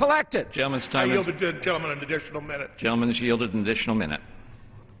should be collected. Gentleman's time. I yield the gentleman an additional minute. Gentleman is yielded an additional minute.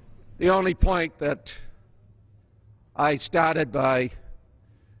 The only point that I started by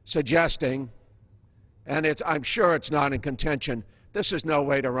suggesting, and I'm sure it's not in contention, this is no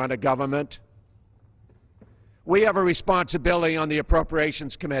way to run a government. We have a responsibility on the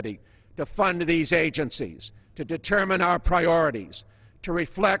Appropriations Committee to fund these agencies, to determine our priorities, to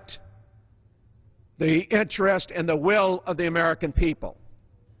reflect the interest and the will of the American people.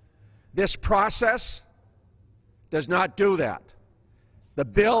 This process does not do that. The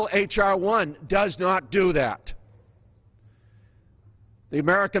bill, H.R. 1, does not do that. The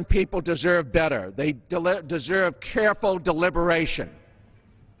American people deserve better. They deserve careful deliberation.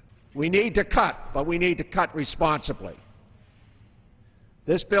 We need to cut, but we need to cut responsibly.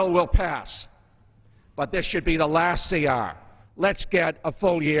 This bill will pass, but this should be the last CR. Let's get a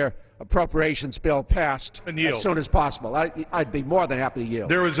full-year appropriations bill passed as soon as possible. I'd be more than happy to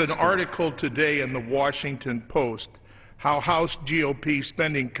yield. There was an article today in the Washington Post how House GOP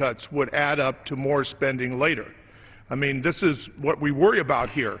spending cuts would add up to more spending later. I mean, this is what we worry about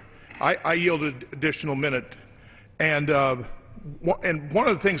here. I yielded additional minute, and one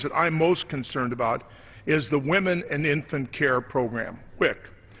of the things that I'm most concerned about is the Women and Infant Care Program, WIC,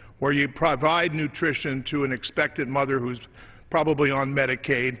 where you provide nutrition to an expectant mother who's probably on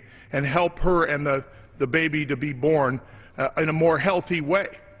Medicaid and help her and the baby to be born in a more healthy way.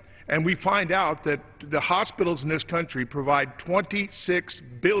 And we find out that the hospitals in this country provide $26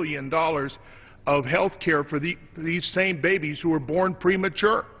 billion of health care for these same babies who are born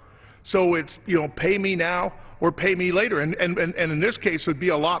premature. So it's, you know, pay me now or pay me later. And in this case, it would be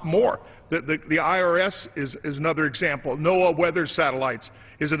a lot more. The IRS is another example. NOAA weather satellites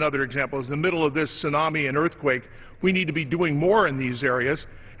is another example. In the middle of this tsunami and earthquake, we need to be doing more in these areas.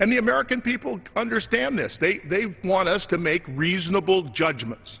 And the American people understand this. They want us to make reasonable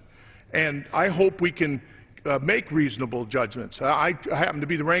judgments. And I hope we can make reasonable judgments. I happen to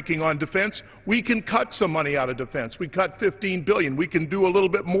be the ranking on defense. We can cut some money out of defense. We cut $15 billion. We can do a little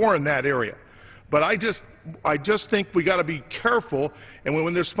bit more in that area. But I just think we got to be careful, and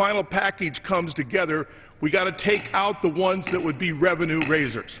when this final package comes together, we got to take out the ones that would be revenue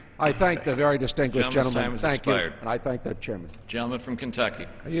raisers. I thank the very distinguished gentleman. Time has Thank expired. you. And I thank the chairman. Gentleman from Kentucky.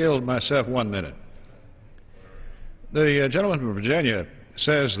 I yield myself 1 minute. The gentleman from Virginia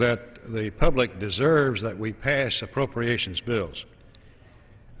says that the public deserves that we pass appropriations bills.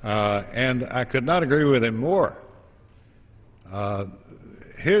 And I could not agree with him more.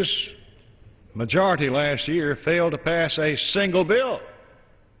 His majority last year failed to pass a single bill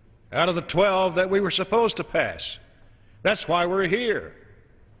out of the 12 that we were supposed to pass. That's why we're here.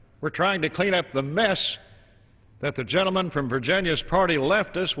 We're trying to clean up the mess that the gentleman from Virginia's party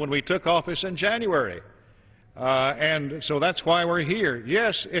left us when we took office in January. And so that's why we're here.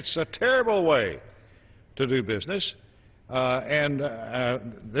 Yes, it's a terrible way to do business, and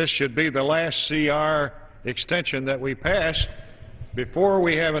this should be the last CR extension that we pass before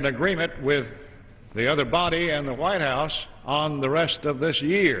we have an agreement with the other body and the White House on the rest of this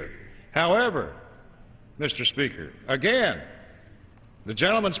year. However, Mr. Speaker, again, the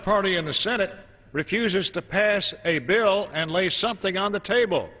gentleman's party in the Senate refuses to pass a bill and lay something on the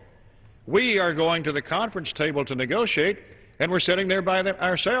table. We are going to the conference table to negotiate, and we're sitting there by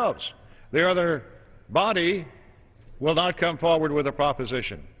ourselves. The other body will not come forward with a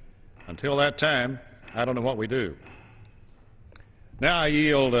proposition. Until that time, I don't know what we do. Now I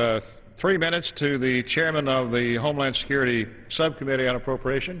yield 3 minutes to the chairman of the Homeland Security Subcommittee on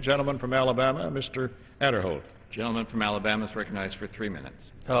Appropriation, gentleman from Alabama, Mr. Aderholt. Gentleman from Alabama is recognized for 3 minutes.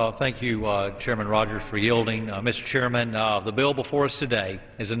 Thank you, Chairman Rogers, for yielding. Mr. Chairman, the bill before us today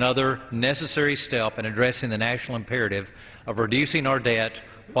is another necessary step in addressing the national imperative of reducing our debt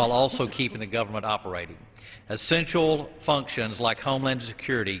while also keeping the government operating. Essential functions like Homeland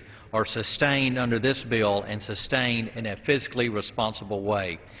Security are sustained under this bill and sustained in a fiscally responsible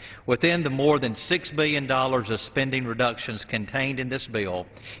way. Within the more than $6 billion of spending reductions contained in this bill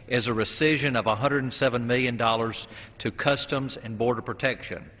is a rescission of $107 million to Customs and Border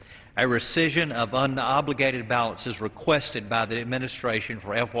Protection. A rescission of unobligated balances requested by the administration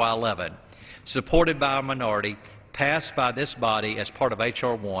for FY11, supported by a minority, passed by this body as part of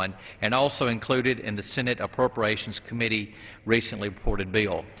H.R. 1, and also included in the Senate Appropriations Committee recently reported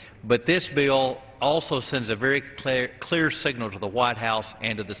bill. But this bill also sends a very clear signal to the White House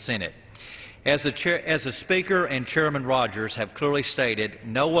and to the Senate. As the Speaker and Chairman Rogers have clearly stated,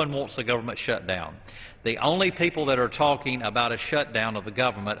 no one wants a government shutdown. The only people that are talking about a shutdown of the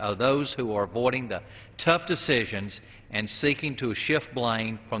government are those who are avoiding the tough decisions and seeking to shift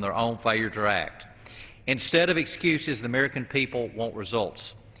blame from their own failure to act. Instead of excuses, the American people want results.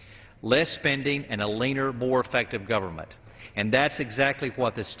 Less spending and a leaner, more effective government. And that's exactly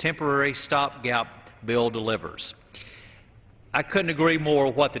what this temporary stopgap bill delivers. I couldn't agree more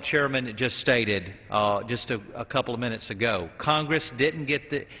with what the chairman just stated just a couple of minutes ago. Congress didn't get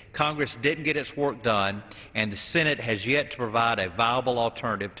its work done, and the Senate has yet to provide a viable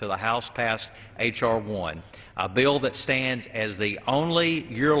alternative to the House-passed H.R. 1, a bill that stands as the only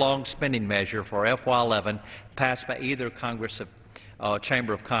year-long spending measure for FY11 passed by either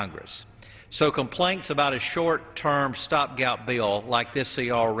chamber of Congress. So complaints about a short-term stopgap bill like this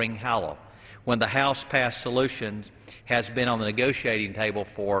CR ring hollow when the House-passed solution has been on the negotiating table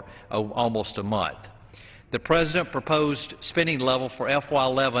for almost a month. The President's proposed spending level for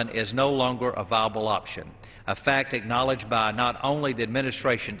FY11 is no longer a viable option, a fact acknowledged by not only the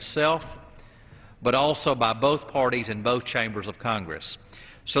administration itself, but also by both parties in both chambers of Congress.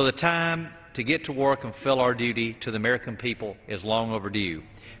 So the time to get to work and fulfill our duty to the American people is long overdue.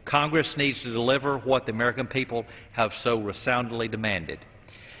 Congress needs to deliver what the American people have so resoundingly demanded.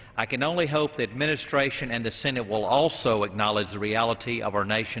 I can only hope the administration and the Senate will also acknowledge the reality of our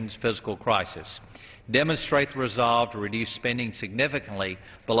nation's fiscal crisis, demonstrate the resolve to reduce spending significantly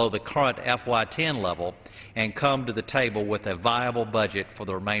below the current FY10 level, and come to the table with a viable budget for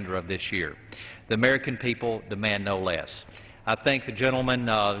the remainder of this year. The American people demand no less. I thank the gentleman,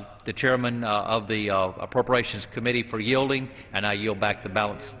 the chairman of the Appropriations Committee for yielding, and I yield back the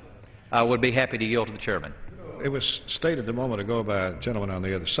balance. I would be happy to yield to the chairman. It was stated a moment ago by a gentleman on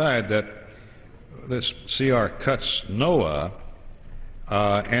the other side that this CR cuts NOAA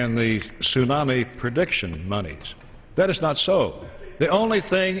and the tsunami prediction monies. That is not so. The only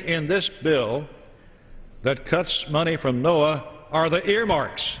thing in this bill that cuts money from NOAA are the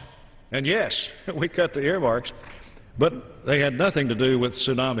earmarks. And yes, we cut the earmarks, but they had nothing to do with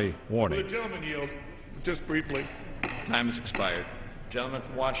tsunami warning. Will the gentleman yield just briefly? Time has expired. Gentleman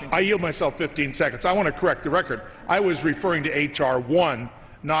from Washington. I yield myself 15 seconds. I want to correct the record. I was referring to H.R. 1,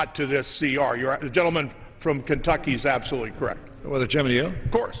 not to this CR. The gentleman from Kentucky is absolutely correct. Well, the gentleman yield?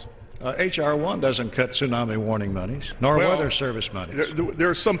 Of course. H.R. 1 doesn't cut tsunami warning monies, nor weather service monies. There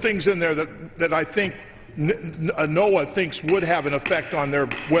are some things in there that I think NOAA thinks would have an effect on their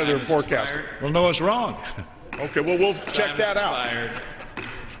weather forecast. Well, NOAA's wrong. Okay, well, we'll check that out.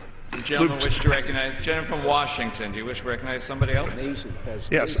 The gentleman wish to recognize, the gentleman from Washington, do you wish to recognize somebody else?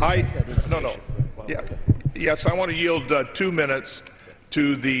 Yes, I want to yield 2 minutes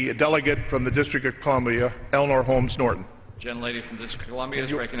to the delegate from the District of Columbia, Eleanor Holmes Norton. Gentlelady from the District of Columbia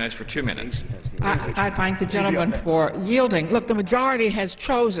is recognized for 2 minutes. I thank the gentleman for yielding. Look, the majority has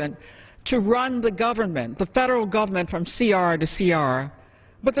chosen to run the government, the federal government, from CR to CR,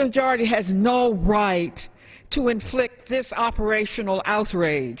 but the majority has no right to inflict this operational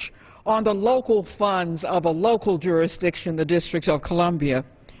outrage on the local funds of a local jurisdiction, the District of Columbia.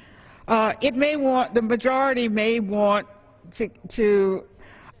 The majority may want to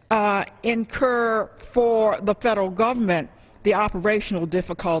incur for the federal government the operational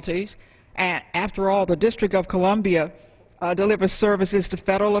difficulties. And after all, the District of Columbia delivers services to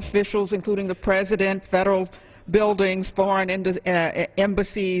federal officials, including the President, federal buildings, foreign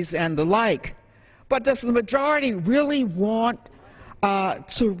embassies, and the like. But does the majority really want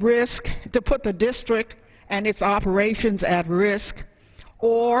to put the district and its operations at risk,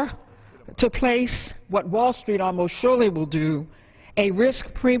 or to place what Wall Street almost surely will do, a risk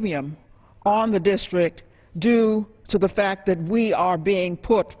premium on the district due to the fact that we are being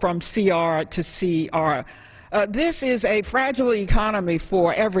put from CR to CR? This is a fragile economy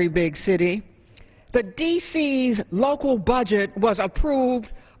for every big city. The D.C.'s local budget was approved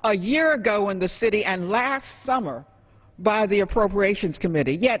a year ago in the city and last summer by the Appropriations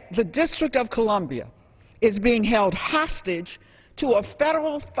Committee. Yet the District of Columbia is being held hostage to a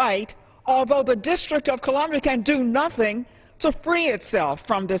federal fight, although the District of Columbia can do nothing to free itself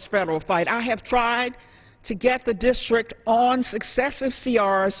from this federal fight. I have tried to get the district on successive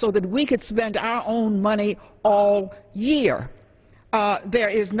CRs so that we could spend our own money all year. There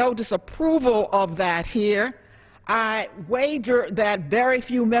is no disapproval of that here. I wager that very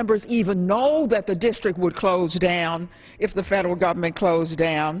few members even know that the district would close down if the federal government closed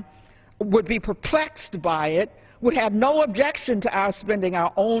down, would be perplexed by it, would have no objection to our spending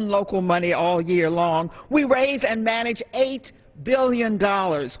our own local money all year long. We raise and manage $8 billion.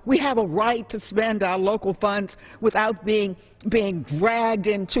 We have a right to spend our local funds without being dragged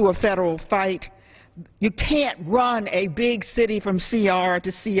into a federal fight. You can't run a big city from CR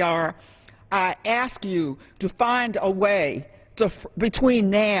to CR. I ask you to find a way between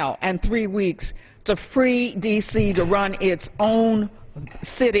now and 3 weeks to free D.C. to run its own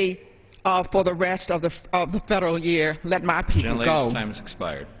city for the rest of the federal year. Let my people go. Time has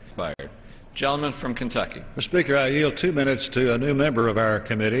expired. Gentleman from Kentucky. Mr. Speaker, I yield 2 minutes to a new member of our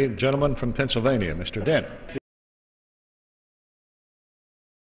committee, gentleman from Pennsylvania, Mr. Dent.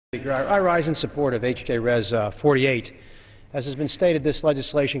 I rise in support of H.J. Res. 48. As has been stated, this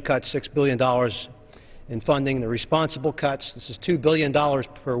legislation cuts $6 billion in funding. The responsible cuts, this is $2 billion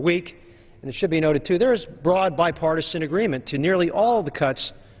per week. And it should be noted, too, there is broad bipartisan agreement to nearly all of the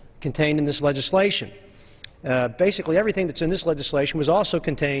cuts contained in this legislation. Basically, everything that's in this legislation was also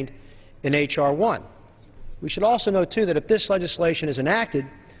contained in H.R. 1. We should also note, too, that if this legislation is enacted,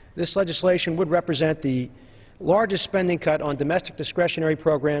 this legislation would represent the largest spending cut on domestic discretionary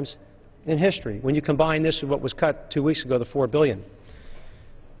programs in history, when you combine this with what was cut 2 weeks ago, the $4 billion.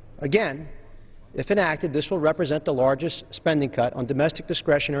 Again, if enacted, this will represent the largest spending cut on domestic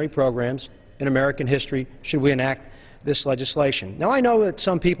discretionary programs in American history should we enact this legislation. Now, I know that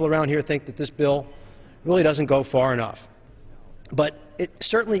some people around here think that this bill really doesn't go far enough, but it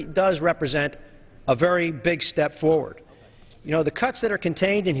certainly does represent a very big step forward. You know, the cuts that are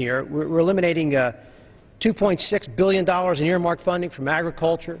contained in here, we're eliminating $2.6 billion in earmarked funding from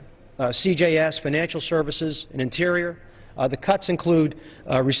agriculture, CJS, financial services, and interior. The cuts include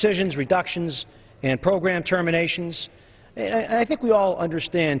rescissions, reductions, and program terminations. And I think we all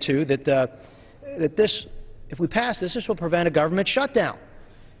understand, too, that, if we pass this, this will prevent a government shutdown.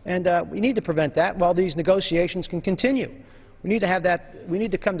 And we need to prevent that while these negotiations can continue. We need to have that. We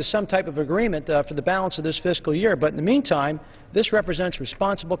need to come to some type of agreement for the balance of this fiscal year. But in the meantime, this represents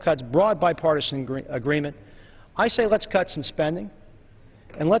responsible cuts, broad bipartisan agreement. I say let's cut some spending,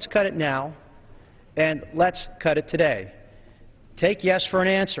 and let's cut it now, and let's cut it today. Take yes for an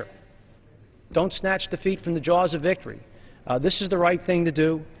answer. Don't snatch defeat from the jaws of victory. This is the right thing to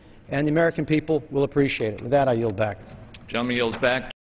do, and the American people will appreciate it. With that, I yield back. Gentleman yields back.